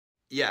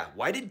Yeah,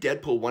 why did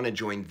Deadpool want to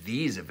join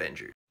these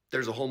Avengers?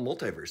 There's a whole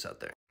multiverse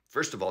out there.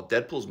 First of all,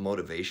 Deadpool's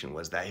motivation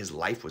was that his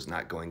life was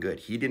not going good.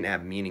 He didn't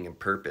have meaning and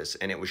purpose,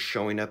 and it was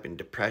showing up in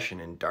depression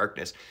and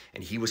darkness,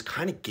 and he was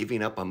kind of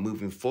giving up on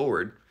moving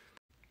forward.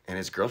 And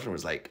his girlfriend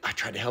was like, I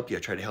tried to help you,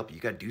 you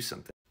gotta do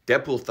something.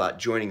 Deadpool thought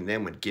joining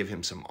them would give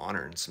him some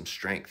honor and some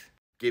strength.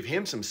 Give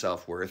him some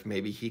self-worth,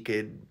 maybe he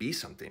could be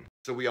something.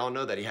 So we all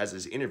know that he has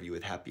his interview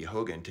with Happy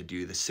Hogan to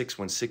do the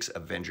 616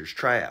 Avengers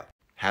tryout.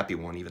 Happy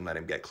won't even let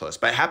him get close.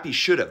 But Happy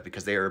should have,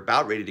 because they are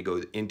about ready to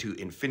go into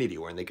Infinity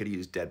War and they could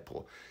use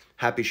Deadpool.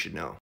 Happy should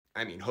know.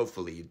 I mean,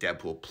 hopefully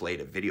Deadpool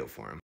played a video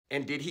for him.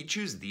 And did he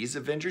choose these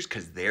Avengers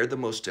because they're the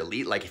most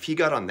elite? Like if he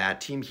got on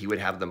that team, he would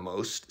have the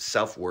most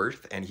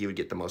self-worth and he would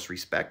get the most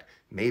respect?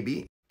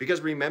 Maybe. Because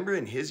remember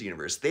in his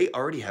universe, they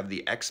already have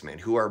the X-Men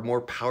who are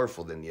more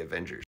powerful than the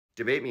Avengers.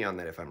 Debate me on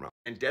that if I'm wrong.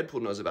 And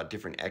Deadpool knows about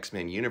different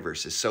X-Men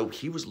universes, so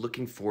he was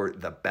looking for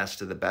the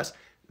best of the best.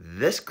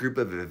 This group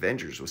of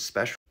Avengers was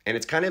special. And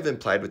it's kind of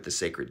implied with the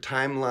sacred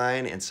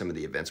timeline and some of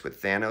the events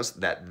with Thanos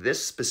that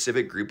this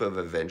specific group of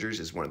Avengers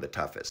is one of the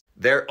toughest.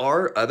 There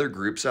are other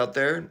groups out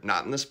there,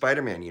 not in the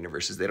Spider-Man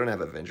universes, they don't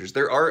have Avengers.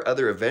 There are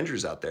other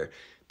Avengers out there,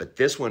 but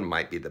this one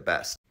might be the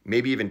best.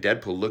 Maybe even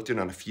Deadpool looked in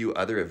on a few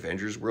other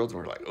Avengers worlds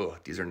and were like, oh,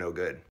 these are no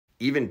good.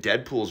 Even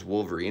Deadpool's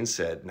Wolverine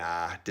said,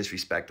 nah,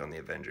 disrespect on the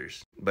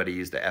Avengers, but he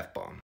used the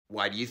F-bomb.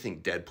 Why do you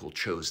think Deadpool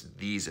chose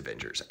these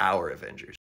Avengers, our Avengers?